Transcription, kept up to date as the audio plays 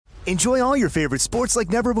Enjoy all your favorite sports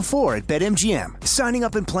like never before at BetMGM. Signing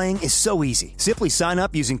up and playing is so easy. Simply sign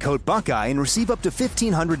up using code Buckeye and receive up to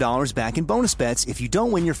 $1,500 back in bonus bets if you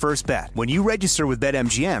don't win your first bet. When you register with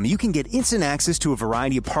BetMGM, you can get instant access to a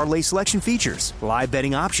variety of parlay selection features, live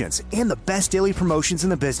betting options, and the best daily promotions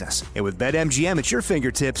in the business. And with BetMGM at your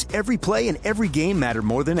fingertips, every play and every game matter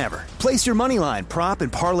more than ever. Place your moneyline, prop,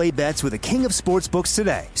 and parlay bets with the king of sportsbooks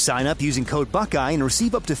today. Sign up using code Buckeye and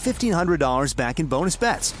receive up to $1,500 back in bonus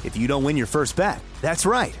bets if you don't win your first bet. That's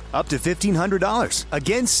right, up to $1,500.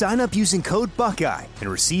 Again, sign up using code Buckeye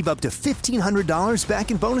and receive up to $1,500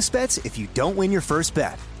 back in bonus bets if you don't win your first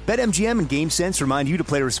bet. BetMGM and GameSense remind you to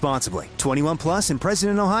play responsibly. 21 plus and present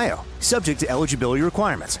in Ohio. Subject to eligibility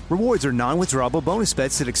requirements. Rewards are non-withdrawable bonus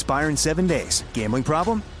bets that expire in 7 days. Gambling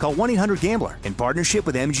problem? Call 1-800-GAMBLER in partnership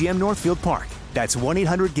with MGM Northfield Park. That's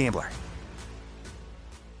 1-800-GAMBLER.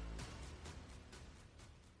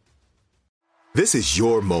 This is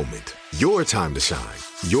your moment, your time to shine,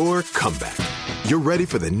 your comeback. You're ready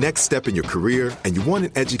for the next step in your career, and you want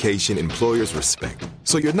an education employers respect.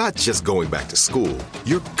 So you're not just going back to school,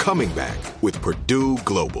 you're coming back with Purdue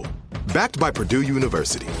Global. Backed by Purdue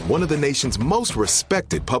University, one of the nation's most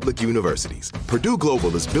respected public universities, Purdue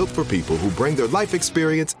Global is built for people who bring their life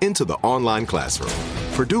experience into the online classroom.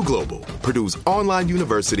 Purdue Global, Purdue's online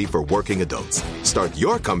university for working adults. Start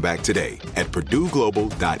your comeback today at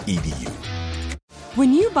purdueglobal.edu.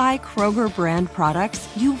 When you buy Kroger brand products,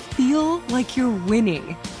 you feel like you're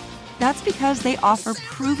winning. That's because they offer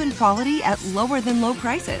proven quality at lower than low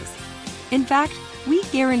prices. In fact, we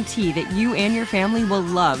guarantee that you and your family will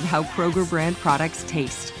love how Kroger brand products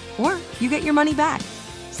taste, or you get your money back.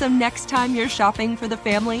 So next time you're shopping for the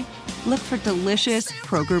family, look for delicious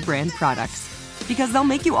Kroger brand products, because they'll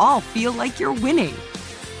make you all feel like you're winning.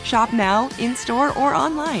 Shop now, in-store, or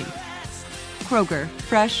online. Kroger,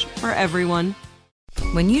 fresh for everyone.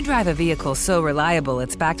 When you drive a vehicle so reliable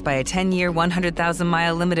it's backed by a 10-year,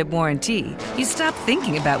 100,000-mile limited warranty, you stop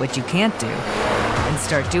thinking about what you can't do and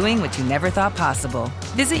start doing what you never thought possible.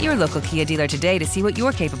 Visit your local Kia dealer today to see what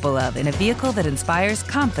you're capable of in a vehicle that inspires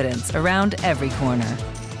confidence around every corner.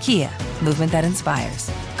 Kia, movement that inspires.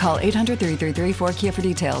 Call 800-333-4KIA for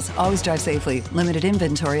details. Always drive safely. Limited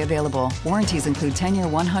inventory available. Warranties include 10-year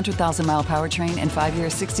 100,000-mile powertrain and 5-year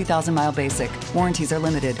 60,000-mile basic. Warranties are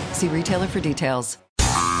limited. See retailer for details.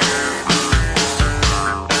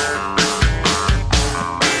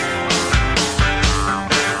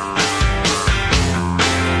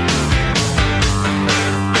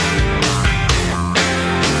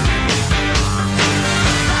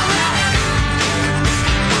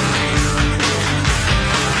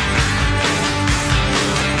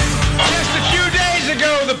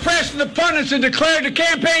 The pundits had declared the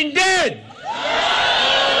campaign dead.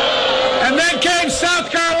 And then came South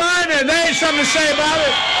Carolina, and they had something to say about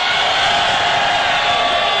it.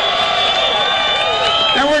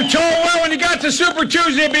 And we're told, well, when you got to Super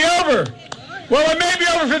Tuesday, it'd be over. Well, it may be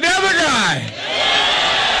over for the other guy.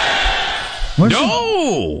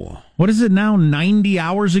 What is it now? 90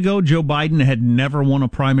 hours ago, Joe Biden had never won a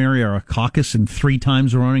primary or a caucus in 3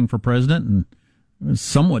 times running for president, and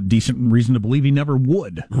somewhat decent reason to believe he never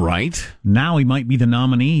would. Right. Now he might be the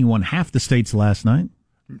nominee. He won half the states last night.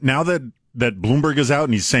 Now that Bloomberg is out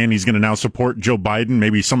and he's saying he's going to now support Joe Biden,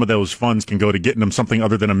 maybe some of those funds can go to getting him something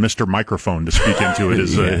other than a Mr. Microphone to speak into at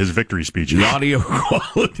his victory speeches. The audio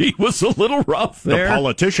quality was a little rough there. The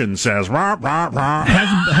politician says, rah, rah, rah.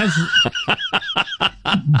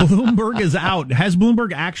 Bloomberg is out. Has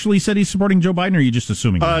Bloomberg actually said he's supporting Joe Biden, or are you just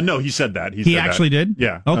assuming? No, he said that. He actually did?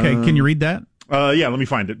 Yeah. Okay, can you read that? Yeah, let me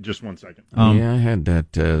find it. Just 1 second. Yeah, I had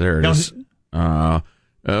that. There it is.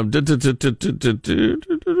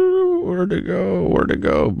 Where to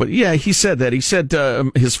go? But yeah, he said that. He said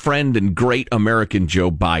his friend and great American Joe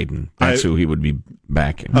Biden. That's who he would be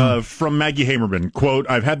backing. From Maggie Hamerman, quote,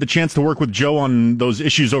 I've had the chance to work with Joe on those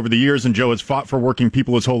issues over the years, and Joe has fought for working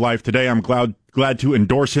people his whole life. Today, I'm glad to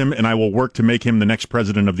endorse him, and I will work to make him the next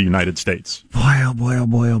president of the United States. Boy, oh boy, oh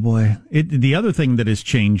boy, oh boy. The other thing that has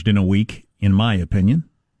changed in a week, in my opinion,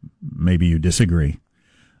 maybe you disagree,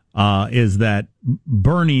 is that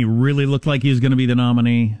Bernie really looked like he was going to be the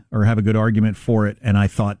nominee or have a good argument for it, and I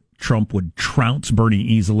thought Trump would trounce Bernie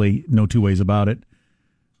easily, no two ways about it.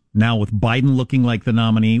 Now with Biden looking like the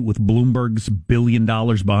nominee, with Bloomberg's $1 billion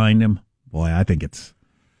behind him, boy, I think it's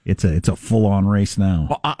a full-on race now.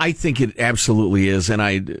 Well, I think it absolutely is, and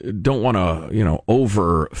I don't want to,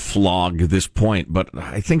 over-flog this point, but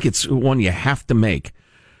I think it's one you have to make.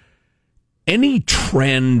 Any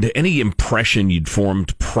trend, any impression you'd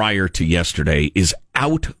formed prior to yesterday is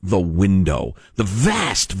out the window. The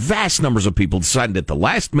vast numbers of people decided at the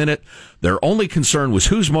last minute their only concern was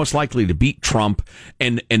who's most likely to beat Trump.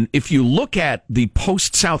 And if you look at the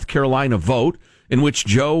post-South Carolina vote, in which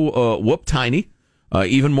Joe whooped Tiny,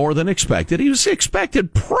 even more than expected. He was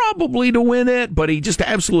expected probably to win it, but he just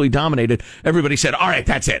absolutely dominated. Everybody said, all right,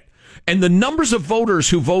 that's it. And the numbers of voters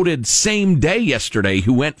who voted same day yesterday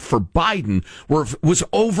who went for Biden was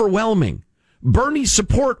overwhelming. Bernie's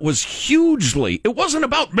support was hugely. It wasn't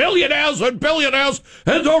about millionaires and billionaires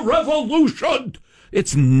and a revolution.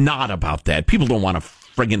 It's not about that. People don't want a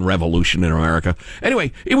friggin' revolution in America.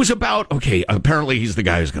 Anyway, it was about, okay, apparently he's the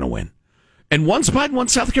guy who's going to win. And once Biden won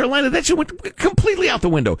South Carolina, that just went completely out the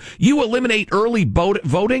window. You eliminate early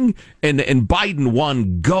voting, and Biden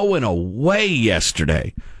won going away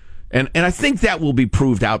yesterday. And I think that will be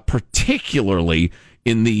proved out, particularly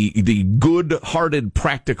in the good-hearted,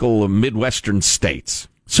 practical Midwestern states.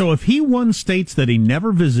 So if he won states that he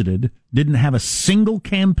never visited, didn't have a single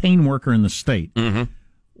campaign worker in the state,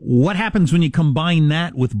 what happens when you combine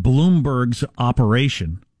that with Bloomberg's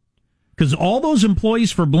operation? Because all those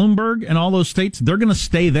employees for Bloomberg and all those states, they're going to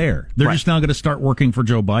stay there. They're just now going to start working for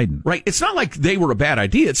Joe Biden. Right. It's not like they were a bad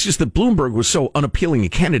idea. It's just that Bloomberg was so unappealing a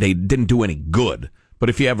candidate, it didn't do any good. But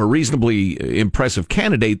if you have a reasonably impressive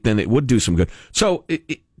candidate, then it would do some good. So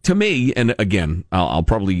to me, and again, I'll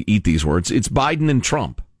probably eat these words, it's Biden and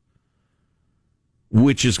Trump,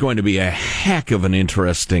 which is going to be a heck of an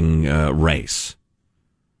interesting race.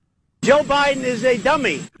 Joe Biden is a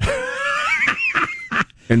dummy.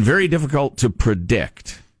 And very difficult to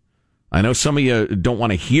predict. I know some of you don't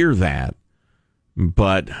want to hear that,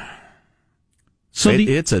 but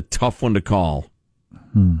it's a tough one to call.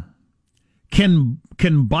 Can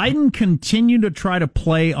Biden continue to try to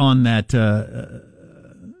play on that,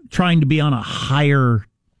 trying to be on a higher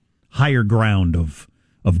ground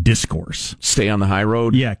of discourse? Stay on the high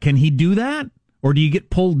road? Yeah. Can he do that? Or do you get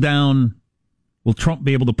pulled down? Will Trump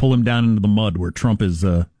be able to pull him down into the mud where Trump is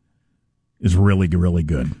really, really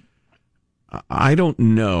good? I don't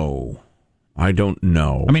know. I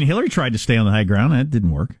mean, Hillary tried to stay on the high ground. That didn't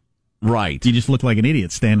work. Right. You just look like an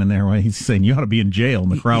idiot standing there while he's saying you ought to be in jail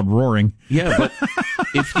and the crowd roaring. Yeah, but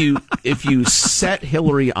if you set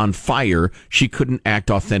Hillary on fire, she couldn't act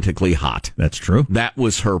authentically hot. That's true. That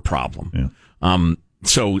was her problem. Yeah.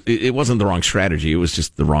 So it wasn't the wrong strategy. It was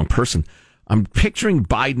just the wrong person. I'm picturing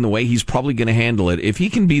Biden the way he's probably going to handle it. If he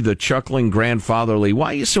can be the chuckling grandfatherly, why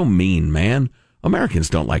are you so mean, man? Americans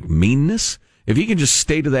don't like meanness. If he can just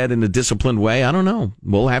stay to that in a disciplined way, I don't know.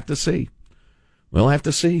 We'll have to see.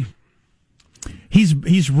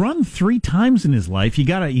 He's run 3 times in his life. You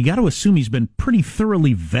gotta assume he's been pretty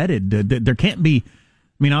thoroughly vetted. There can't be. I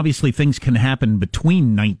mean, obviously things can happen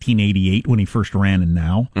between 1988 when he first ran and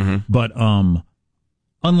now. But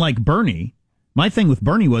unlike Bernie, my thing with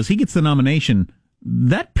Bernie was he gets the nomination.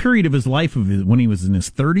 That period of his life when he was in his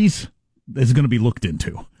 30s is going to be looked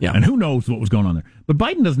into. Yeah. And who knows what was going on there. But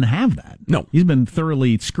Biden doesn't have that. No. He's been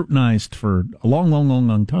thoroughly scrutinized for a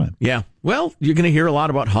long time. Yeah. Well, you're going to hear a lot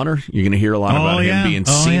about Hunter. You're going to hear a lot about him being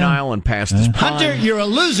senile and past his prime. Hunter, you're a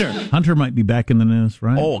loser. Hunter might be back in the news,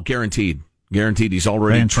 right? Oh, guaranteed. He's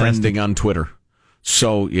already trending on Twitter.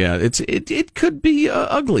 So, yeah, it could be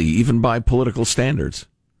ugly, even by political standards.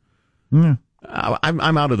 Yeah.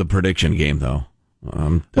 I'm out of the prediction game, though.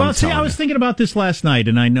 I was thinking about this last night,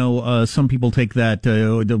 and I know some people take that.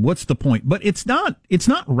 What's the point? But it's not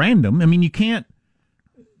random. I mean, you can't.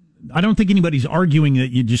 I don't think anybody's arguing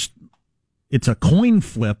that it's a coin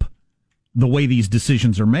flip. The way these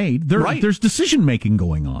decisions are made, there's decision making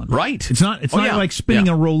going on. Right. It's not like spinning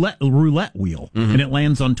a roulette wheel and it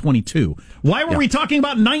lands on 22. Why were we talking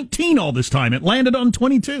about 19 all this time? It landed on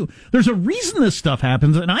 22. There's a reason this stuff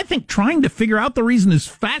happens, and I think trying to figure out the reason is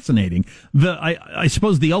fascinating. I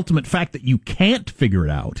suppose the ultimate fact that you can't figure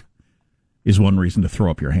it out is one reason to throw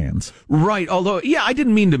up your hands. Right. Although, I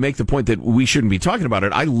didn't mean to make the point that we shouldn't be talking about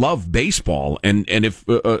it. I love baseball, and if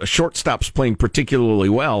a shortstop's playing particularly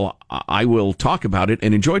well, I will talk about it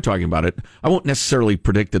and enjoy talking about it. I won't necessarily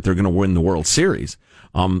predict that they're going to win the World Series.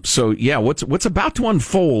 What's about to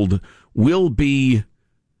unfold will be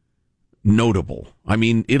notable. I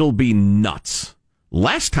mean, it'll be nuts.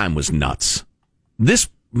 Last time was nuts. This,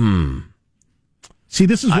 See,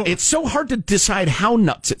 this is it's so hard to decide how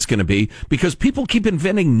nuts it's going to be because people keep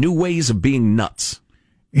inventing new ways of being nuts.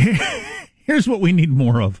 Here's what we need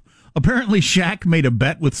more of. Apparently, Shaq made a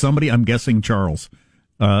bet with somebody. I'm guessing Charles.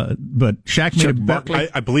 But Shaq made a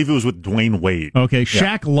bet. I believe it was with Dwayne Wade. Okay,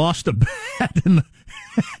 Shaq lost a bet.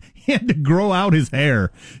 He had to grow out his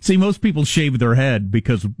hair. See, most people shave their head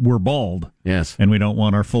because we're bald. Yes. And we don't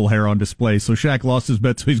want our full hair on display. So Shaq lost his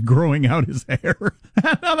bet, so he's growing out his hair.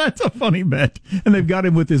 Now that's a funny bet. And they've got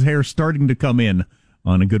him with his hair starting to come in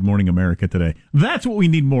on a Good Morning America today. That's what we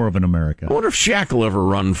need more of in America. I wonder if Shaq will ever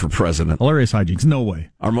run for president. Hilarious hijinks. No way.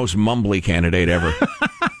 Our most mumbly candidate ever.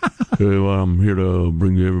 I'm here to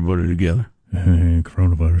bring everybody together.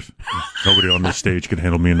 Coronavirus. Nobody on this stage can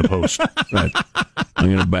handle me in the post. Right. I'm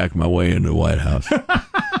going to back my way into the White House.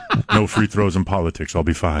 No free throws in politics. I'll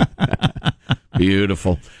be fine.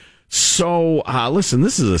 Beautiful. So, listen,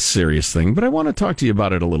 this is a serious thing, but I want to talk to you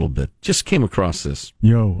about it a little bit. Just came across this.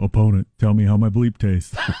 Yo, opponent, tell me how my bleep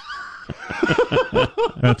tastes.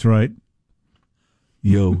 That's right.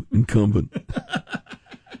 Yo, incumbent.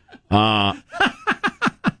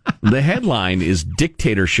 The headline is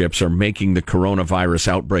Dictatorships Are Making the Coronavirus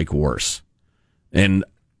Outbreak Worse. And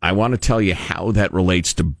I want to tell you how that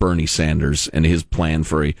relates to Bernie Sanders and his plan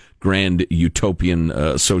for a grand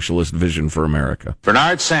utopian socialist vision for America.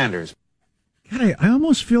 Bernard Sanders. God, I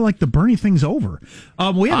almost feel like the Bernie thing's over.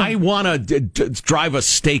 I want to drive a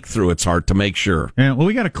stake through its heart to make sure. Yeah, well,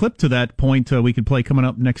 we got a clip to that point we could play coming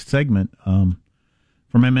up next segment from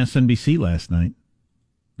MSNBC last night.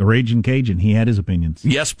 The Raging Cajun, he had his opinions.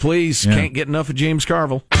 Yes, please. Yeah. Can't get enough of James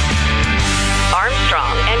Carville.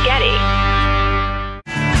 Armstrong and Getty.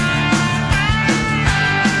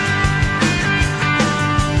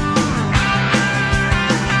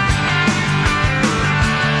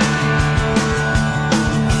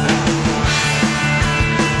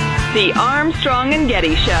 The Armstrong and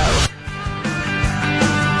Getty Show.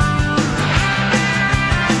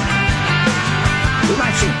 We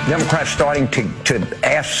might see Democrats starting to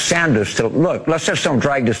ask Sanders to, look, let's just don't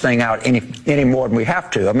drag this thing out any more than we have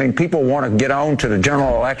to. I mean, people want to get on to the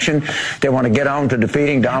general election. They want to get on to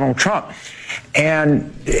defeating Donald Trump. And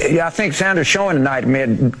I think Sanders' showing tonight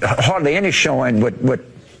made hardly any showing with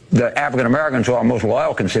the African Americans who are our most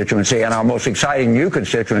loyal constituency and our most exciting new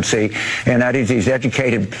constituency, and that is these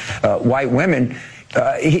educated white women.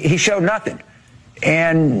 He showed nothing.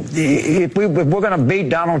 And if we're going to beat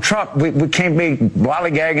Donald Trump, we can't be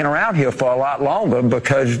lollygagging around here for a lot longer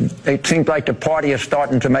because it seems like the party is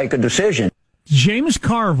starting to make a decision. James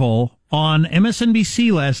Carville on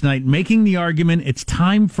MSNBC last night making the argument it's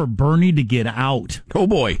time for Bernie to get out. Oh,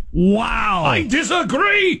 boy. Wow. I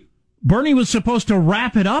disagree. Bernie was supposed to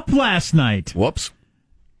wrap it up last night. Whoops.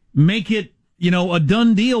 Make it, a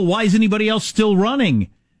done deal. Why is anybody else still running?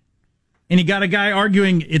 And you got a guy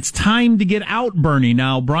arguing it's time to get out, Bernie.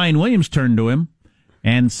 Now, Brian Williams turned to him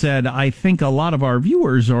and said, I think a lot of our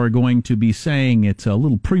viewers are going to be saying it's a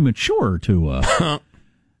little premature to...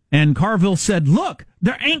 And Carville said, look,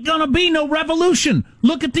 there ain't going to be no revolution.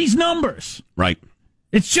 Look at these numbers. Right.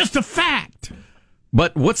 It's just a fact.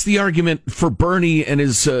 But what's the argument for Bernie and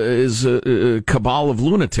his cabal of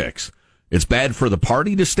lunatics? It's bad for the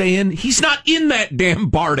party to stay in? He's not in that damn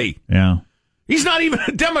party. Yeah. He's not even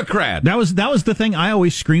a Democrat. That was the thing I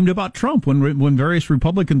always screamed about Trump when various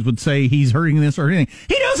Republicans would say he's hurting this or anything.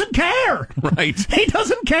 He doesn't care. Right. He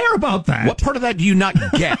doesn't care about that. What part of that do you not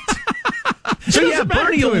get? So yeah,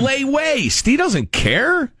 Bernie will lay waste. He doesn't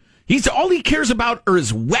care. All he cares about are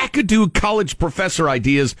his wackadoo college professor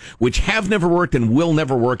ideas, which have never worked and will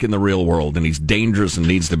never work in the real world. And he's dangerous and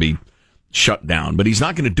needs to be shut down. But he's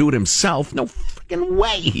not going to do it himself. No freaking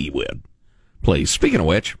way he would. Please. Speaking of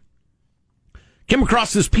which, came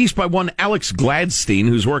across this piece by one Alex Gladstein,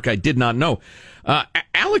 whose work I did not know.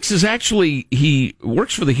 Alex is he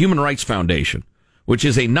works for the Human Rights Foundation, which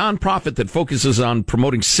is a nonprofit that focuses on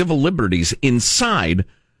promoting civil liberties inside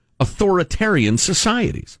authoritarian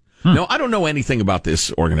societies. Now, I don't know anything about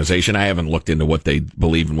this organization. I haven't looked into what they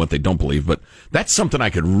believe and what they don't believe, but that's something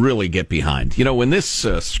I could really get behind. When this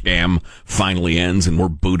scam finally ends and we're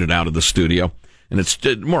booted out of the studio, and it's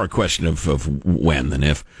more a question of when than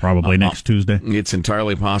if. Probably next Tuesday. It's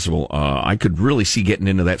entirely possible. I could really see getting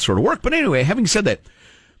into that sort of work. But anyway, having said that,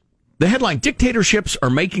 the headline, Dictatorships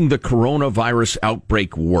Are Making the Coronavirus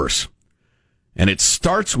Outbreak Worse. And it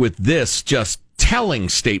starts with this just telling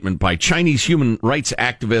statement by Chinese human rights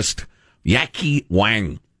activist Yaqi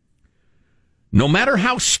Wang. No matter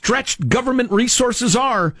how stretched government resources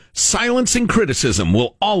are, silencing criticism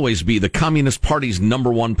will always be the Communist Party's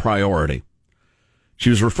number one priority. She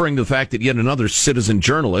was referring to the fact that yet another citizen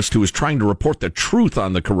journalist who was trying to report the truth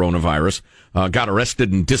on the coronavirus got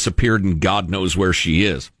arrested and disappeared, and God knows where she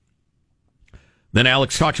is. Then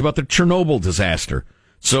Alex talks about the Chernobyl disaster.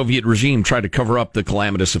 Soviet regime tried to cover up the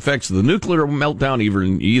calamitous effects of the nuclear meltdown.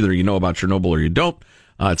 Either you know about Chernobyl or you don't.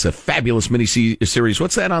 It's a fabulous mini-series.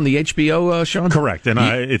 What's that on the HBO, Sean? Correct, and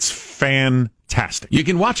it's fantastic. You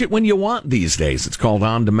can watch it when you want these days. It's called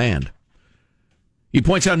On Demand. He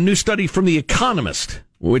points out a new study from The Economist,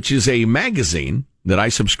 which is a magazine that I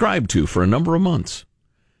subscribe to for a number of months.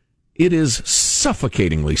 It is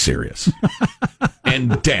suffocatingly serious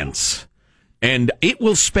and dense. And it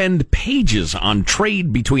will spend pages on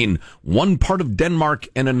trade between one part of Denmark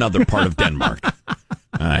and another part of Denmark.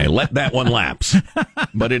 I let that one lapse.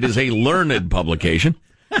 But it is a learned publication.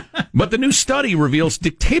 But the new study reveals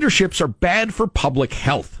dictatorships are bad for public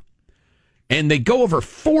health. And they go over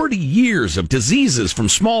 40 years of diseases from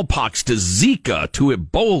smallpox to Zika to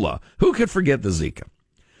Ebola. Who could forget the Zika?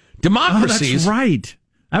 Democracies. Oh, that's right.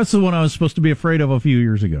 That's the one I was supposed to be afraid of a few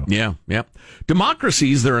years ago. Yeah.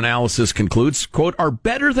 Democracies, their analysis concludes, quote, are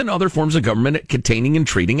better than other forms of government at containing and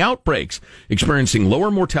treating outbreaks, experiencing lower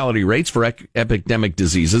mortality rates for epidemic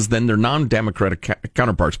diseases than their non-democratic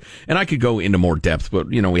counterparts. And I could go into more depth, but,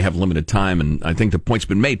 we have limited time, and I think the point's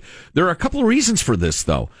been made. There are a couple of reasons for this,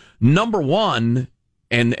 though. Number one,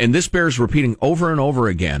 and this bears repeating over and over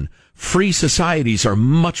again, free societies are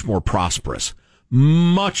much more prosperous.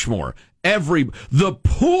 Much more. The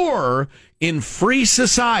poor in free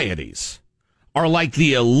societies are like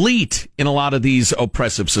the elite in a lot of these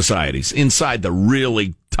oppressive societies inside the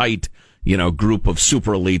really tight, group of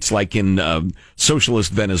super elites, like in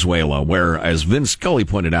socialist Venezuela, where, as Vince Scully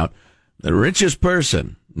pointed out, the richest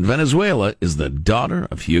person in Venezuela is the daughter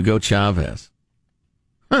of Hugo Chavez.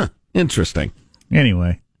 Huh. Interesting.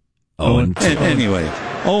 Anyway.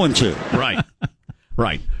 0-2. Right.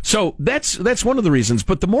 Right. So that's one of the reasons.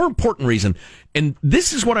 But the more important reason, and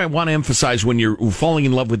this is what I want to emphasize when you're falling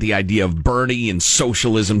in love with the idea of Bernie and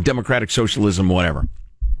socialism, democratic socialism, whatever.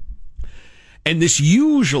 And this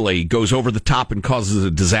usually goes over the top and causes a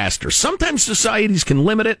disaster. Sometimes societies can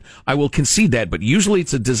limit it. I will concede that. But usually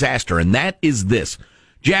it's a disaster. And that is this.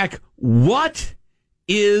 Jack, what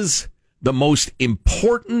is the most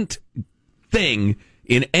important thing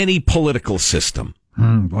in any political system?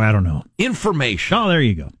 Well, I don't know. Information. Oh, there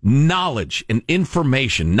you go. Knowledge and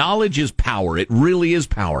information. Knowledge is power. It really is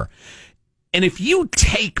power. And if you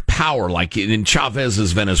take power, like in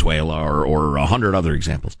Chavez's Venezuela or 100 other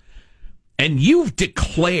examples, and you've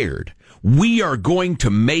declared, we are going to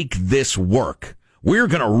make this work. We're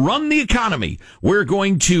going to run the economy. We're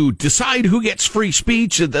going to decide who gets free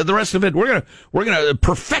speech. The rest of it, we're going to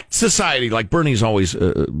perfect society, like Bernie's always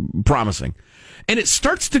promising. And it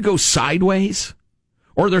starts to go sideways,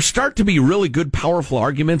 or there start to be really good, powerful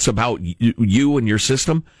arguments about you and your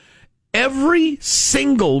system. Every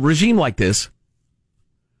single regime like this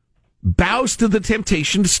bows to the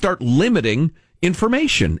temptation to start limiting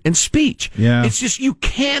information and speech. Yeah. It's just, you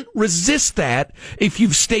can't resist that if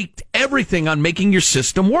you've staked everything on making your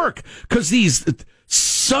system work. Because these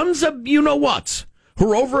sons of you-know-whats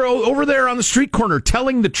who are over there on the street corner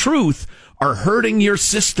telling the truth are hurting your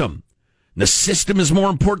system. The system is more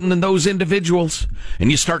important than those individuals. And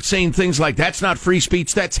you start saying things like, that's not free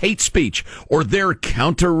speech, that's hate speech, or they're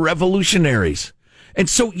counter-revolutionaries. And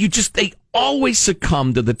so they always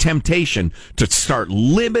succumb to the temptation to start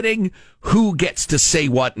limiting who gets to say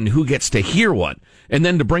what and who gets to hear what. And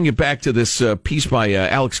then to bring it back to this piece by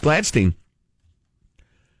Alex Gladstein,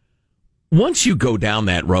 once you go down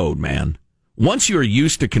that road, man, once you're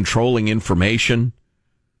used to controlling information,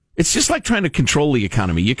 it's just like trying to control the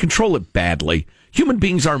economy. You control it badly. Human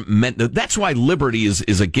beings aren't meant to, that's why liberty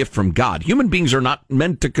is a gift from God. Human beings are not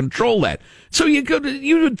meant to control that. So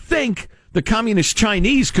you would think the communist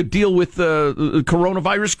Chinese could deal with the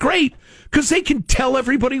coronavirus great, because they can tell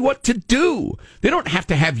everybody what to do. They don't have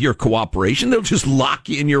to have your cooperation. They'll just lock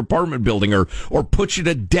you in your apartment building or put you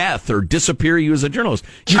to death or disappear you as a journalist.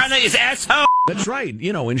 China is asshole. That's right.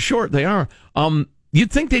 In short, they are.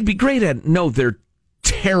 You'd think they'd be great at it. No, they're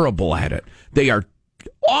terrible at it. They are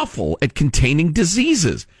awful at containing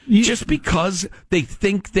diseases just because they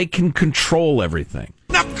think they can control everything.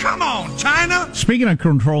 Now, come on, China! Speaking of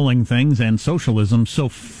controlling things and socialism,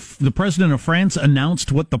 the president of France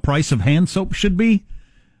announced what the price of hand soap should be.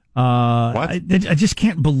 What? I just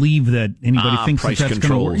can't believe that anybody thinks price that's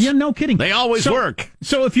going to work. Yeah, no kidding. They always work.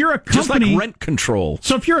 So if you're a company, just like rent control.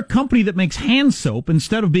 So if you're a company that makes hand soap,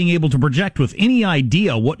 instead of being able to project with any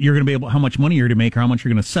idea what you're going to be able, how much money you're going to make or how much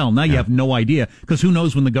you're going to sell, now you have no idea, because who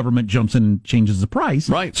knows when the government jumps in and changes the price.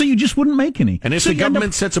 Right. So you just wouldn't make any. And if the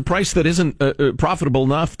government sets a price that isn't profitable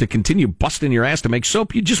enough to continue busting your ass to make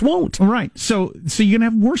soap, you just won't. Right. So you're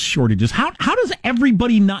going to have worse shortages. How does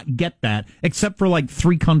everybody not get that except for like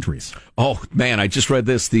 3 countries? Oh, man, I just read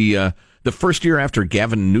this. The the first year after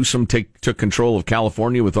Gavin Newsom took control of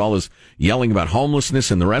California with all his yelling about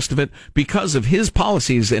homelessness and the rest of it, because of his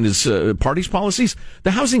policies and his party's policies,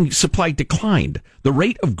 the housing supply declined. The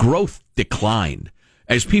rate of growth declined.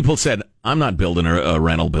 As people said, I'm not building a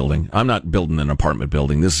rental building. I'm not building an apartment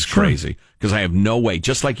building. This is crazy because I have no way,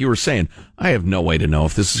 just like you were saying, I have no way to know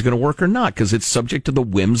if this is going to work or not because it's subject to the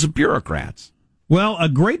whims of bureaucrats. Well, a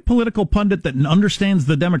great political pundit that understands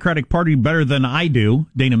the Democratic Party better than I do,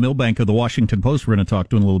 Dana Milbank of the Washington Post, we're going to talk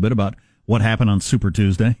to in a little bit about what happened on Super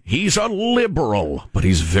Tuesday. He's a liberal, but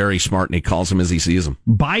he's very smart, and he calls them as he sees them.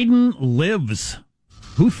 Biden lives.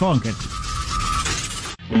 Who thunk it?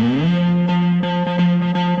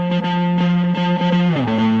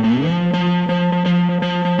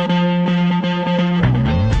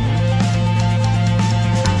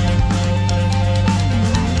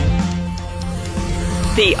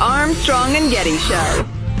 The Armstrong and Getty Show.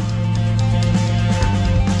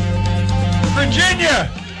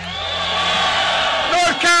 Virginia,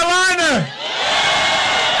 North Carolina,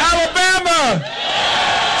 Alabama,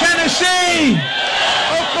 Tennessee,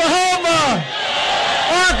 Oklahoma,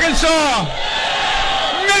 Arkansas,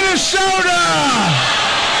 Minnesota,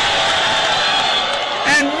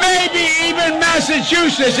 and maybe even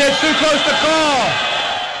Massachusetts. It's too close to call.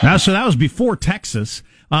 Now, so that was before Texas.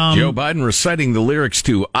 Joe Biden reciting the lyrics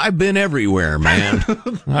to "I've been everywhere, man."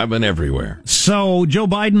 I've been everywhere. So Joe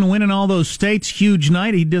Biden winning all those states, huge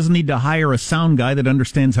night. He doesn't need to hire a sound guy that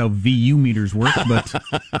understands how VU meters work. But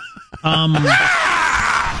what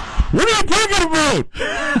are you talking about?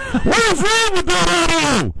 What is wrong with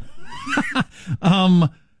that audio?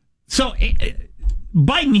 So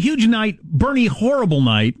Biden, huge night. Bernie, horrible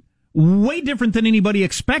night. Way different than anybody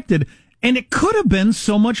expected, and it could have been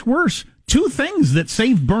so much worse. Two things that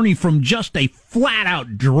saved Bernie from just a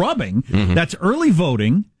flat-out drubbing. Mm-hmm. That's early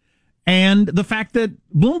voting and the fact that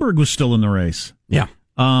Bloomberg was still in the race. Yeah.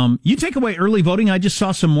 You take away early voting, I just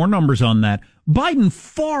saw some more numbers on that. Biden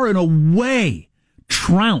far and away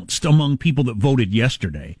trounced among people that voted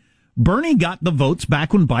yesterday. Bernie got the votes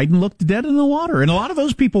back when Biden looked dead in the water, and a lot of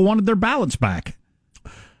those people wanted their ballots back.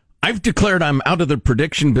 I've declared I'm out of the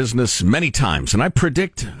prediction business many times, and I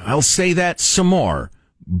predict I'll say that some more.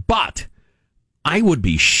 But I would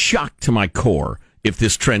be shocked to my core if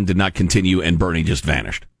this trend did not continue and Bernie just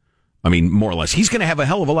vanished. I mean, more or less. He's going to have a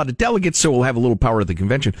hell of a lot of delegates, so we'll have a little power at the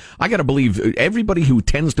convention. I got to believe everybody who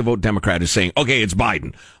tends to vote Democrat is saying, okay, it's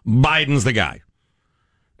Biden. Biden's the guy.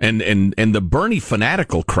 And the Bernie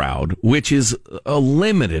fanatical crowd, which is a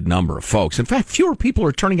limited number of folks. In fact, fewer people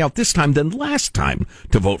are turning out this time than last time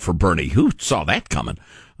to vote for Bernie. Who saw that coming?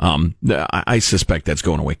 I suspect that's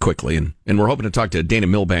going away quickly, and we're hoping to talk to Dana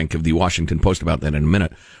Milbank of the Washington Post about that in a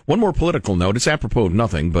minute. One more political note. It's apropos of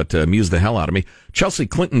nothing, but amused the hell out of me. Chelsea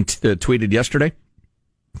Clinton tweeted yesterday,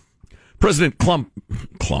 President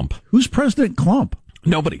Clump. Who's President Clump?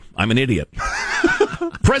 Nobody. I'm an idiot.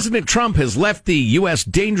 President Trump has left the U.S.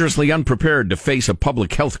 dangerously unprepared to face a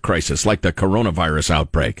public health crisis like the coronavirus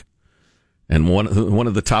outbreak. And one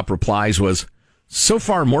of the top replies was, so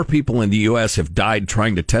far, more people in the U.S. have died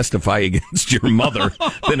trying to testify against your mother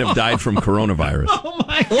than have died from coronavirus. Oh,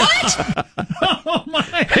 my God. What? Oh, my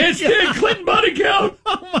God. Hashtag Clinton body count.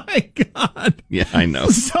 Oh, my God. Yeah, I know.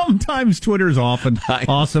 Sometimes Twitter's awesome.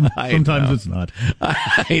 Sometimes it's not.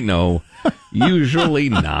 I know. Usually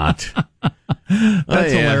not.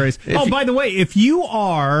 That's hilarious. By the way, if you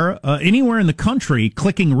are anywhere in the country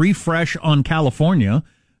clicking refresh on California,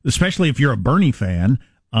 especially if you're a Bernie fan,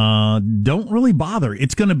 don't really bother.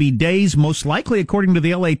 It's going to be days, most likely, according to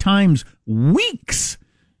the LA Times, weeks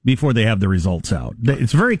before they have the results out.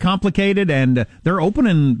 It's very complicated, and they're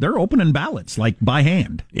opening ballots like by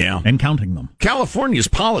hand, and counting them. California's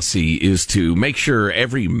policy is to make sure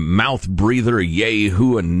every mouth breather,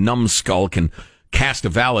 yay-hoo, and numbskull can cast a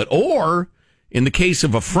ballot, or in the case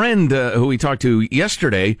of a friend who we talked to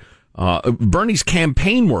yesterday, Bernie's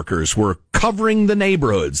campaign workers were covering the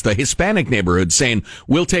neighborhoods, the Hispanic neighborhoods, saying,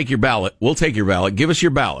 we'll take your ballot, give us your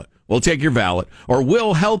ballot, we'll take your ballot, or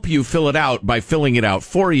we'll help you fill it out by filling it out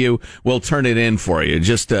for you, we'll turn it in for you,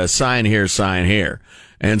 just sign here.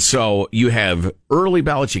 And so you have early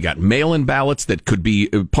ballots, you got mail-in ballots that could be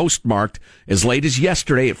postmarked as late as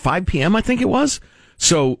yesterday at 5 p.m., I think it was.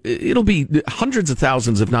 So it'll be hundreds of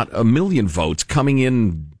thousands, if not a million votes coming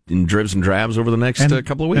in dribs and drabs over the next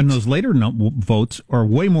couple of weeks. And those later votes are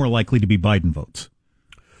way more likely to be Biden votes.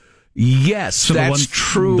 Yes, so that's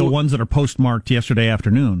true. The ones that are postmarked yesterday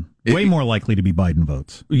afternoon, way more likely to be Biden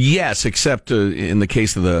votes. Yes, except in the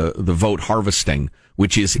case of the vote harvesting,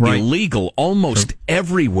 which is illegal almost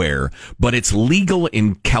everywhere, but it's legal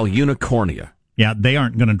in California. Yeah, they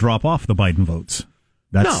aren't going to drop off the Biden votes.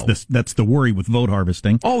 That's the worry with vote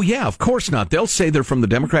harvesting. Oh, yeah, of course not. They'll say they're from the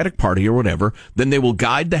Democratic Party or whatever. Then they will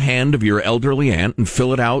guide the hand of your elderly aunt and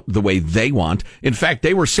fill it out the way they want. In fact,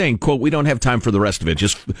 they were saying, quote, we don't have time for the rest of it.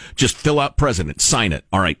 Just fill out president. Sign it.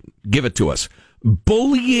 All right. Give it to us.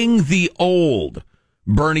 Bullying the old.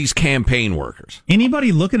 Bernie's campaign workers.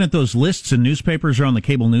 Anybody looking at those lists in newspapers or on the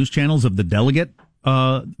cable news channels of the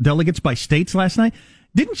delegates by states last night?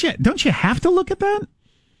 Don't you have to look at that?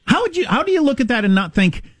 How do you look at that and not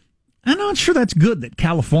think, I'm not sure that's good that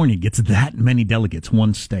California gets that many delegates,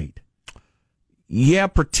 one state? Yeah,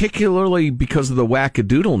 particularly because of the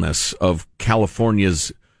wackadoodleness of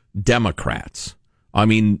California's Democrats. I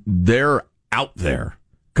mean, they're out there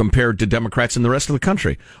compared to Democrats in the rest of the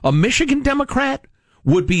country. A Michigan Democrat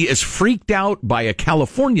would be as freaked out by a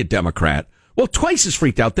California Democrat, well, twice as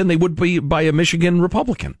freaked out than they would be by a Michigan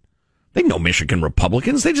Republican. They know Michigan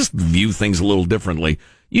Republicans. They just view things a little differently.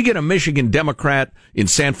 You get a Michigan Democrat in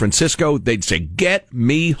San Francisco, they'd say, get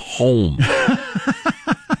me home.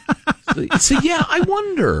 So, yeah, I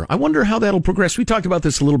wonder how that'll progress. We talked about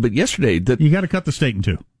this a little bit yesterday. That you got to cut the state in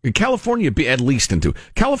two. California, at least in two.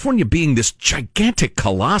 California being this gigantic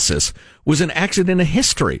colossus was an accident of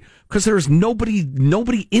history because there was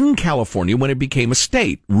nobody in California when it became a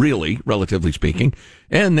state, really, relatively speaking.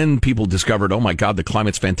 And then people discovered, oh my God, the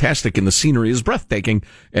climate's fantastic and the scenery is breathtaking.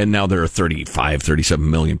 And now there are 37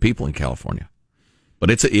 million people in California.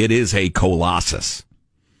 But it is a colossus.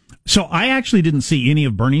 So I actually didn't see any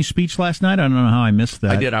of Bernie's speech last night. I don't know how I missed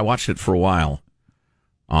that. I did. I watched it for a while.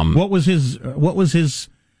 What was his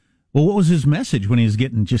message when he was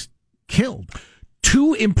getting just killed?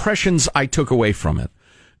 Two impressions I took away from it.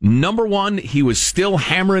 Number one, he was still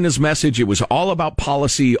hammering his message. It was all about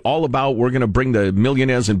policy, all about we're going to bring the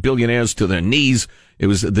millionaires and billionaires to their knees. It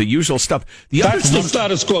was the usual stuff. That's the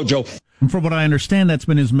status quo, Joe. And from what I understand, that's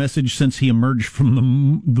been his message since he emerged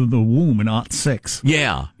from the womb in '06.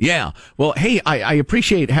 Yeah. Well, hey, I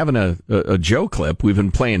appreciate having a Joe clip. We've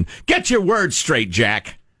been playing Get Your Words Straight,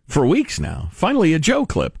 Jack, for weeks now. Finally, a Joe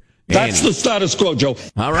clip. That's the status quo, Joe.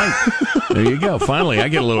 All right. There you go. Finally, I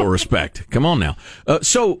get a little respect. Come on now.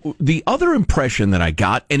 So the other impression that I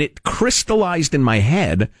got, and it crystallized in my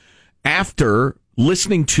head after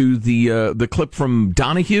listening to the clip from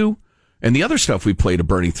Donahue and the other stuff we played of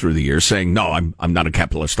Bernie through the years, saying, no, I'm not a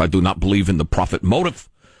capitalist. I do not believe in the profit motive.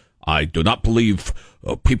 I do not believe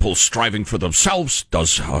people striving for themselves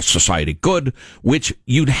does society good, which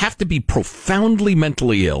you'd have to be profoundly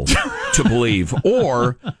mentally ill to believe,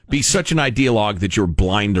 or be such an ideologue that you're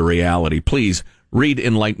blind to reality. Please read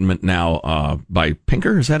Enlightenment Now by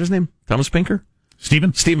Pinker. Is that his name? Thomas Pinker?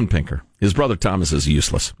 Steven Pinker. His brother Thomas is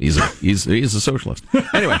useless. He's a socialist.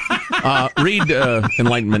 Anyway, read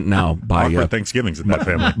Enlightenment Now by Thanksgivings in that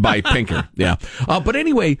family by Pinker. Yeah, but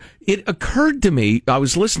anyway, it occurred to me. I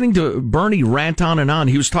was listening to Bernie rant on and on.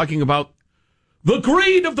 He was talking about the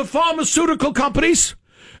greed of the pharmaceutical companies,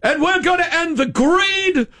 and we're going to end the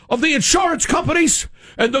greed of the insurance companies,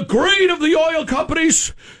 and the greed of the oil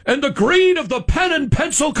companies, and the greed of the pen and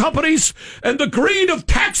pencil companies, and the greed of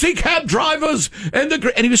taxi cab drivers, and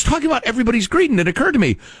he was talking about everybody's greed, and it occurred to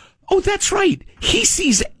me, oh, that's right. He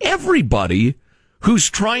sees everybody who's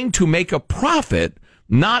trying to make a profit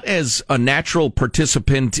not as a natural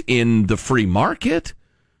participant in the free market,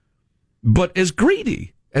 but as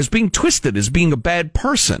greedy, as being twisted, as being a bad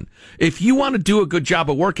person. If you want to do a good job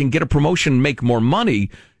of work and get a promotion and make more money,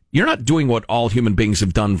 you're not doing what all human beings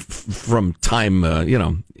have done from time,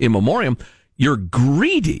 immemorial. You're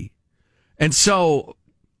greedy. And so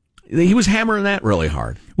he was hammering that really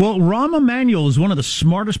hard. Well, Rahm Emanuel is one of the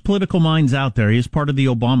smartest political minds out there. He's part of the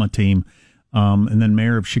Obama team. And then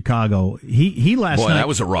mayor of Chicago. He last night. Boy, that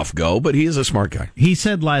was a rough go, but he is a smart guy. He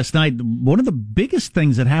said last night, one of the biggest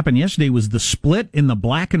things that happened yesterday was the split in the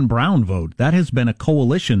black and brown vote. That has been a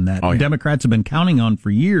coalition that Democrats have been counting on for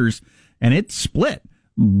years, and it split.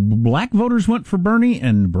 Black voters went for Bernie,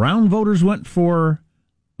 and brown voters went for,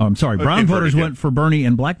 brown voters went for Bernie,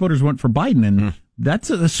 and black voters went for Biden, and that's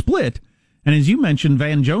a split. And as you mentioned,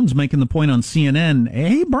 Van Jones making the point on CNN,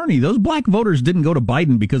 hey, Bernie, those black voters didn't go to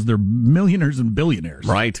Biden because they're millionaires and billionaires.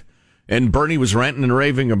 Right. And Bernie was ranting and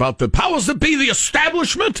raving about the powers that be, the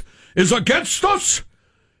establishment is against us.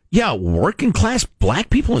 Yeah, working class black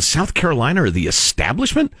people in South Carolina are the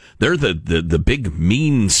establishment. They're the big,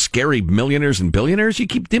 mean, scary millionaires and billionaires you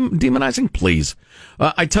keep demonizing? Please.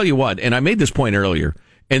 I tell you what, and I made this point earlier,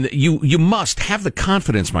 and you must have the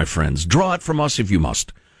confidence, my friends, draw it from us if you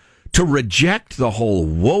must, to reject the whole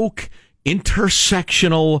woke,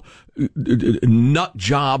 intersectional, nut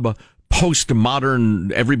job,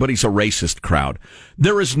 postmodern, everybody's a racist crowd.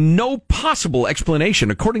 There is no possible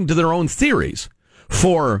explanation, according to their own theories,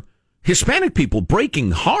 for Hispanic people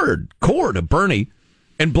breaking hardcore to Bernie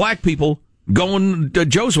and black people going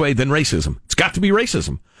Joe's way than racism. It's got to be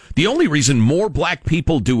racism. The only reason more black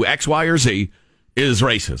people do X, Y, or Z is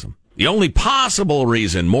racism. The only possible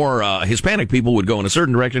reason more Hispanic people would go in a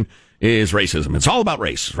certain direction is racism. It's all about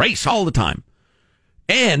race all the time.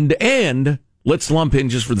 And let's lump in,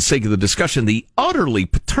 just for the sake of the discussion, the utterly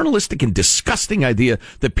paternalistic and disgusting idea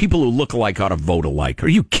that people who look alike ought to vote alike. Are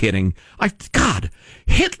you kidding? God,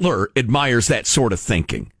 Hitler admires that sort of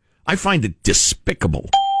thinking. I find it despicable.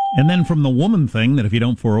 And then from the woman thing, that if you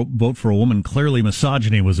don't vote for a woman, clearly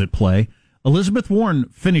misogyny was at play. Elizabeth Warren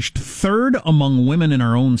finished third among women in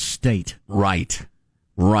our own state. Right.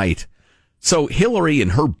 So Hillary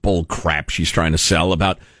and her bull crap she's trying to sell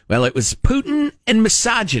about, well, it was Putin and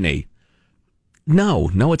misogyny. No,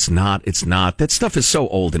 it's not. It's not. That stuff is so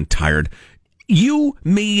old and tired. You,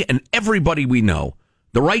 me, and everybody we know.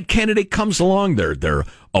 The right candidate comes along. They're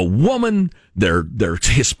a woman. They're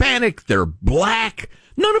Hispanic. They're black.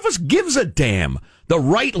 None of us gives a damn. The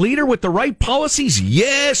right leader with the right policies?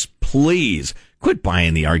 Yes, please. Quit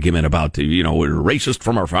buying the argument about, we're racist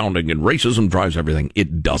from our founding and racism drives everything.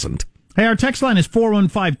 It doesn't. Hey, our text line is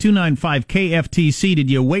 415-295-KFTC. Did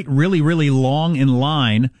you wait really, really long in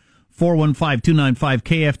line?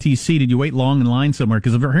 415-295-KFTC. Did you wait long in line somewhere?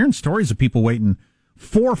 Because we're hearing stories of people waiting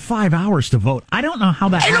 4 or 5 hours to vote. I don't know how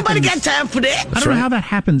that happens. Ain't nobody got time for that. I don't know how that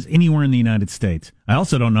happens anywhere in the United States. I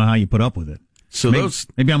also don't know how you put up with it. So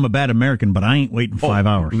maybe I'm a bad American, but I ain't waiting 5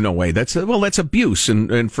 hours. No way. That's abuse,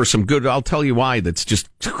 and for some good, I'll tell you why. That's just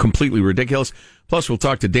completely ridiculous. Plus, we'll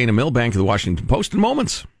talk to Dana Milbank of the Washington Post in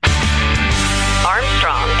moments.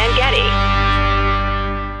 Armstrong and Getty.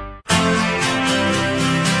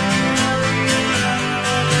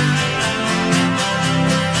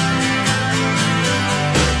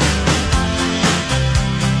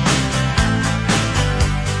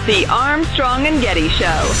 The Armstrong and Getty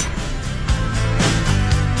Show.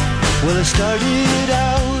 Well, I started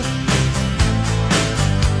out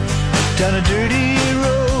down a dirty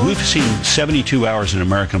road. We've seen 72 hours in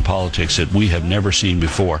American politics that we have never seen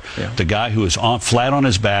before. Yeah. The guy who is flat on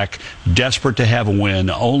his back, desperate to have a win,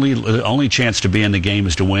 only chance to be in the game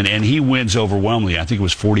is to win, and he wins overwhelmingly. I think it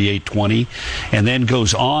was 48-20, and then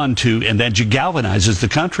goes on and then galvanizes the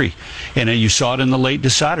country. And you saw it in the late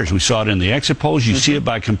deciders. We saw it in the exit polls. You see it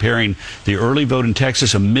by comparing the early vote in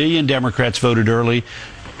Texas. 1 million Democrats voted early.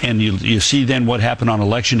 And you see then what happened on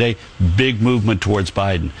Election Day, big movement towards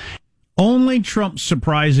Biden. Only Trump's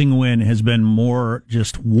surprising win has been more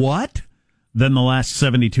just what than the last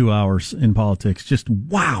 72 hours in politics. Just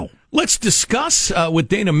wow. Let's discuss with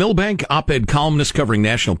Dana Milbank, op-ed columnist covering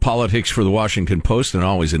national politics for the Washington Post, and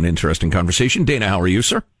always an interesting conversation. Dana, how are you,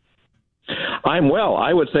 sir? I'm well.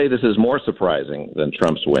 I would say this is more surprising than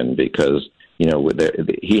Trump's win because, he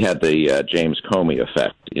had the James Comey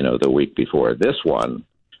effect, the week before. This one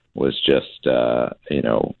was just,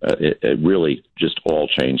 it really just all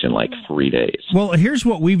changed in like 3 days. Well, here's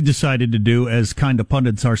what we've decided to do as kind of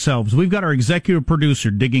pundits ourselves. We've got our executive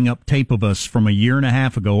producer digging up tape of us from a year and a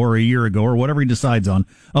half ago or a year ago or whatever he decides on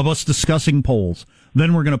of us discussing polls.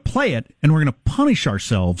 Then we're going to play it and we're going to punish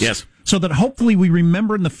ourselves. Yes. So that hopefully we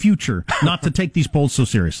remember in the future not to take these polls so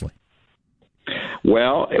seriously.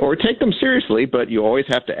 Well, or take them seriously, but you always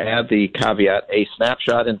have to add the caveat, a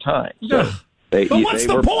snapshot in time. So. But what's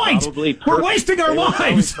the point? We're wasting our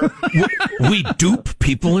lives. We dupe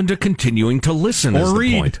people into continuing to listen. Or is the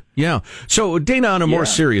read. Point. Yeah. So, Dana, on a more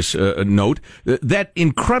serious note, that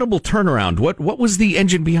incredible turnaround, what was the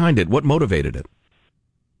engine behind it? What motivated it?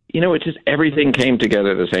 It just everything came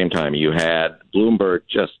together at the same time. You had Bloomberg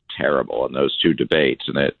just terrible in those two debates,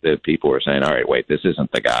 and that people were saying, all right, wait, this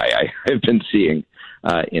isn't the guy I've been seeing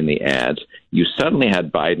in the ads. You suddenly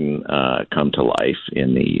had Biden come to life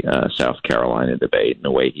in the South Carolina debate in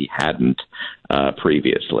a way he hadn't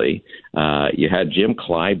previously. You had Jim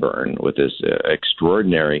Clyburn with this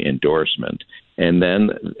extraordinary endorsement. And then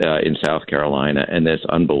in South Carolina, and this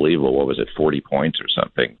unbelievable, 40 points or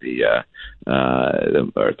something,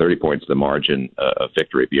 or 30 points, the margin of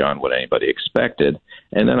victory beyond what anybody expected.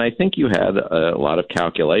 And then I think you had a lot of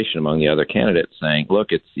calculation among the other candidates saying,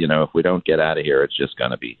 look, it's, if we don't get out of here, it's just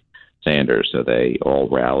going to be Sanders. So they all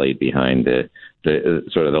rallied behind the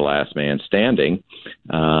sort of the last man standing.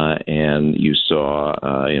 And you saw,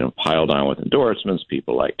 piled on with endorsements,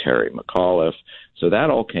 people like Terry McAuliffe. So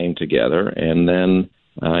that all came together, and then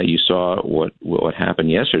you saw what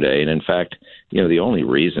happened yesterday. And in fact, the only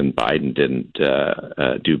reason Biden didn't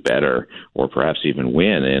do better or perhaps even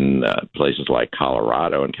win in places like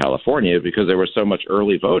Colorado and California is because there was so much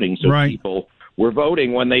early voting. So people were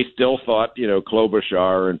voting when they still thought,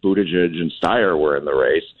 Klobuchar and Buttigieg and Steyer were in the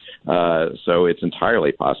race. So it's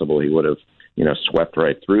entirely possible he would have, swept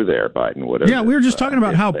right through there. Biden would have. Yeah, we were just talking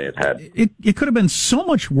about how it could have been so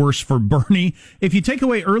much worse for Bernie. If you take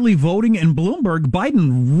away early voting and Bloomberg,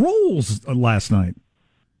 Biden rolls last night.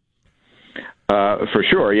 For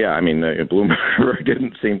sure, yeah. I mean, Bloomberg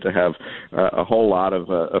didn't seem to have a whole lot of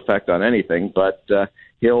effect on anything, but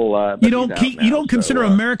he'll. You don't consider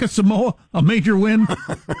America Samoa a major win?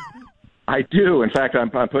 I do. In fact,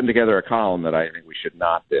 I'm putting together a column that I think we should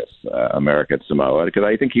not diss America Samoa, because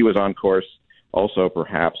I think he was on course also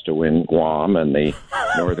perhaps to win Guam and the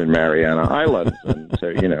Northern Mariana Islands. And so,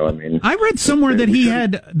 I read somewhere that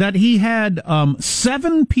he had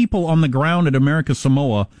 7 people on the ground at America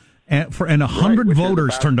Samoa. And 100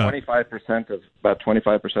 voters turned out. About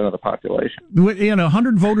 25% of the population.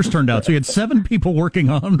 100 voters turned out. So you had 7 people working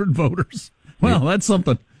on 100 voters. Well, that's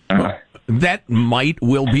something. That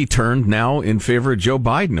will be turned now in favor of Joe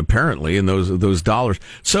Biden, apparently, in those dollars.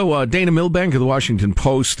 So Dana Milbank of the Washington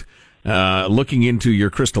Post, looking into your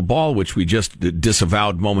crystal ball, which we just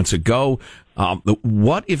disavowed moments ago.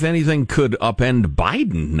 What, if anything, could upend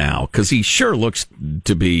Biden now? Because he sure looks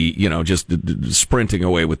to be, just sprinting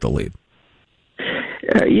away with the lead.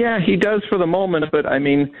 Yeah, he does for the moment. But,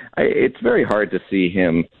 it's very hard to see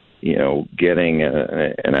him, getting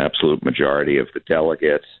an absolute majority of the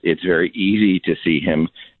delegates. It's very easy to see him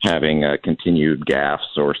having continued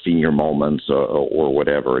gaffes or senior moments or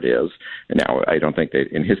whatever it is. And now, I don't think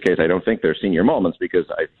in his case, I don't think they're senior moments because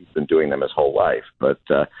he's been doing them his whole life. But,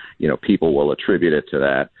 people will attribute it to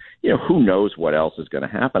that. Who knows what else is going to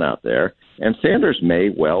happen out there. And Sanders may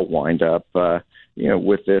well wind up,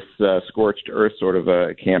 with this scorched earth sort of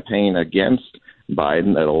a campaign against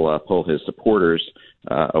Biden that'll pull his supporters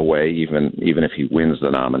away, even if he wins the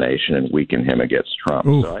nomination and weaken him against Trump.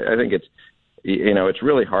 Oof. So I think it's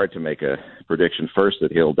really hard to make a prediction first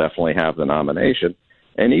that he'll definitely have the nomination.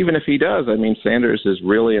 And even if he does, Sanders is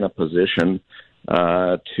really in a position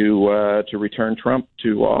to return Trump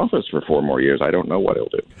to office for 4 more years. I don't know what he'll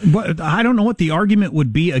do. But I don't know what the argument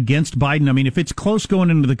would be against Biden. If it's close going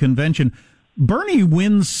into the convention, Bernie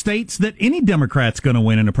wins states that any Democrat's going to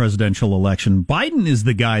win in a presidential election. Biden is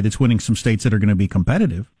the guy that's winning some states that are going to be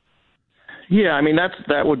competitive. Yeah,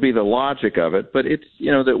 that would be the logic of it. But it's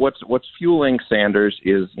that what's fueling Sanders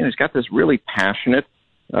is he's got this really passionate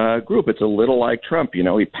group. It's a little like Trump.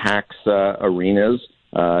 He packs arenas.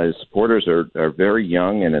 His supporters are very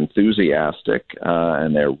young and enthusiastic,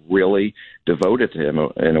 and they're really devoted to him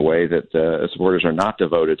in a way that supporters are not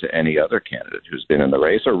devoted to any other candidate who's been in the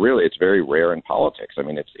race. Or really, it's very rare in politics.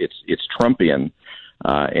 It's Trumpian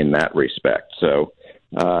in that respect. So,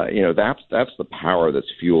 that's the power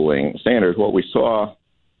that's fueling Sanders. What we saw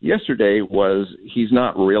yesterday was he's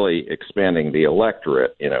not really expanding the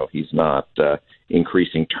electorate. He's not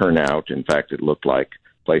increasing turnout. In fact, it looked like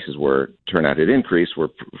places where turnout had increased were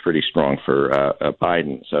pretty strong for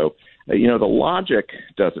Biden. So, the logic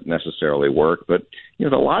doesn't necessarily work, but,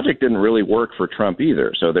 the logic didn't really work for Trump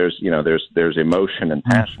either. So there's emotion and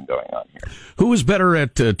passion going on here. Who was better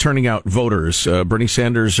at turning out voters, Bernie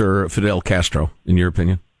Sanders or Fidel Castro, in your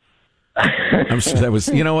opinion?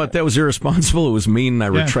 That was irresponsible. It was mean. I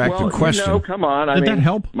retract the question. Come on. Did that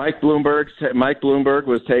help? Mike Bloomberg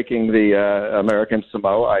was taking the American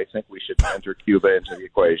Samoa. I think we should enter Cuba into the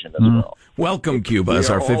equation as well. Welcome, Cuba, as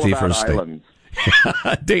our 51st state. Islands.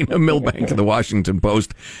 Dana Milbank of the Washington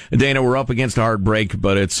Post. Dana, we're up against a hard break,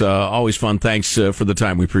 but it's always fun. Thanks for the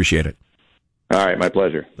time. We appreciate it. All right, my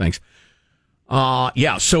pleasure. Thanks.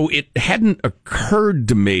 So it hadn't occurred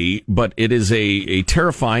to me, but it is a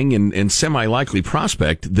terrifying and semi-likely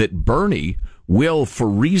prospect that Bernie will, for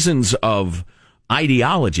reasons of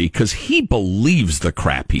ideology, because he believes the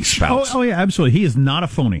crap he spouts. Oh, yeah, absolutely. He is not a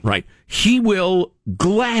phony. Right. He will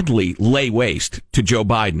gladly lay waste to Joe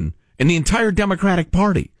Biden and the entire Democratic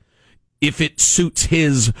Party if it suits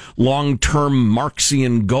his long-term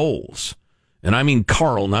Marxian goals. And I mean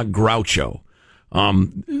Carl, not Groucho.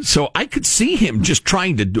 So I could see him just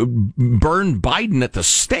trying to burn Biden at the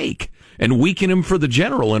stake and weaken him for the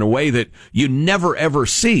general in a way that you never, ever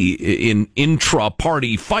see in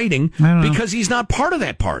intra-party fighting because he's not part of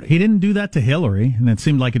that party. He didn't do that to Hillary, and it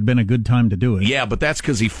seemed like it'd been a good time to do it. Yeah, but that's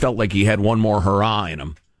because he felt like he had one more hurrah in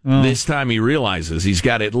him. Oh. This time he realizes he's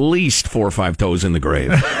got at least 4 or 5 toes in the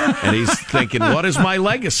grave. And he's thinking, what is my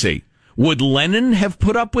legacy? Would Lenin have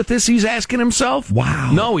put up with this, he's asking himself?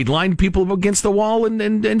 Wow. No, he'd line people up against the wall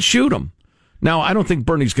and shoot them. Now, I don't think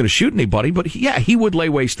Bernie's going to shoot anybody, but he would lay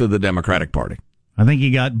waste to the Democratic Party. I think he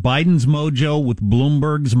got Biden's mojo with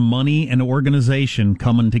Bloomberg's money and organization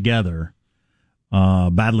coming together.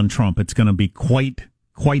 battling Trump. It's going to be quite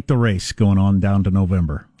the race going on down to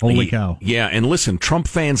November. Holy cow. Yeah, and listen, Trump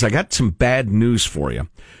fans, I got some bad news for you.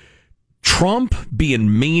 Trump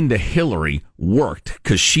being mean to Hillary worked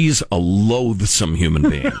because she's a loathsome human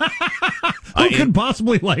being. Who could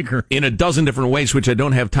possibly like her? In a dozen different ways, which I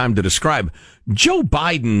don't have time to describe. Joe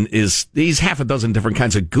Biden he's half a dozen different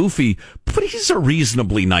kinds of goofy, but he's a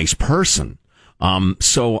reasonably nice person.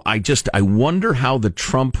 So I wonder how the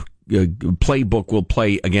Trump playbook will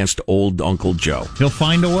play against old Uncle Joe. He'll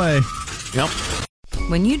find a way. Yep.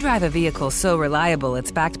 When you drive a vehicle so reliable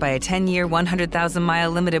it's backed by a 10-year,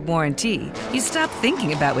 100,000-mile limited warranty, you stop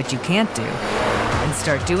thinking about what you can't do and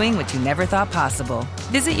start doing what you never thought possible.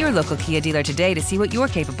 Visit your local Kia dealer today to see what you're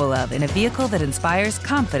capable of in a vehicle that inspires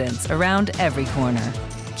confidence around every corner.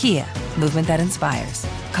 Kia, movement that inspires.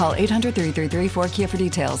 Call 800-333-4KIA for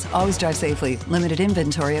details. Always drive safely. Limited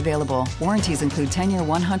inventory available. Warranties include 10-year,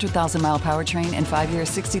 100,000-mile powertrain and 5-year,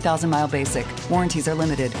 60,000-mile basic. Warranties are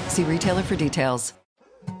limited. See retailer for details.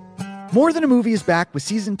 More Than a Movie is back with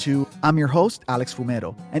Season 2. I'm your host, Alex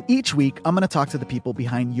Fumero, and each week I'm going to talk to the people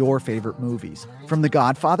behind your favorite movies. From The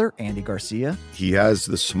Godfather, Andy Garcia. He has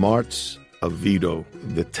the smarts of Vito,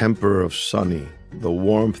 the temper of Sonny, the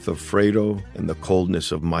warmth of Fredo, and the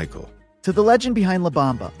coldness of Michael. To the legend behind La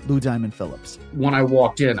Bamba, Lou Diamond Phillips. When I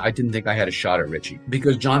walked in, I didn't think I had a shot at Richie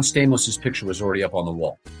because John Stamos' picture was already up on the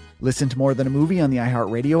wall. Listen to More Than a Movie on the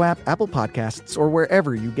iHeartRadio app, Apple Podcasts, or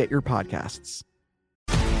wherever you get your podcasts.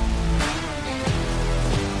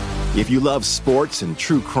 If you love sports and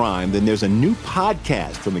true crime, then there's a new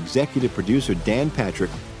podcast from executive producer Dan Patrick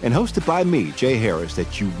and hosted by me, Jay Harris,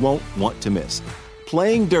 that you won't want to miss.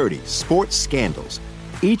 Playing Dirty: Sports Scandals.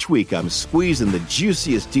 Each week, I'm squeezing the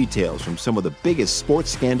juiciest details from some of the biggest sports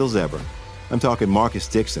scandals ever. I'm talking Marcus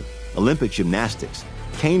Dixon, Olympic gymnastics,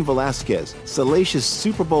 Cain Velasquez, salacious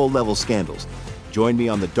Super Bowl-level scandals. Join me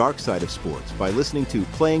on the dark side of sports by listening to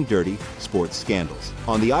Playing Dirty: Sports Scandals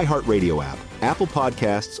on the iHeartRadio app, Apple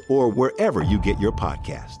Podcasts, or wherever you get your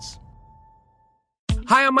podcasts.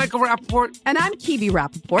 Hi, I'm Michael Rappaport. And I'm Kibi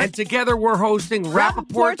Rappaport. And together we're hosting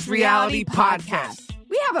Rappaport's Reality Podcast.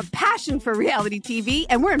 We have a passion for reality TV,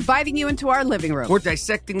 and we're inviting you into our living room. We're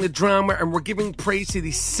dissecting the drama, and we're giving praise to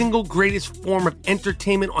the single greatest form of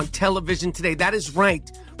entertainment on television today. That is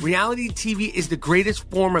right. Reality TV is the greatest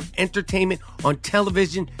form of entertainment on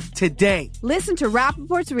television today. Listen to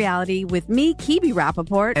Rappaport's Reality with me, Kibi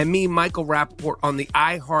Rappaport. And me, Michael Rappaport, on the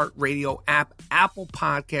iHeartRadio app, Apple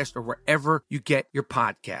Podcast, or wherever you get your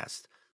podcast.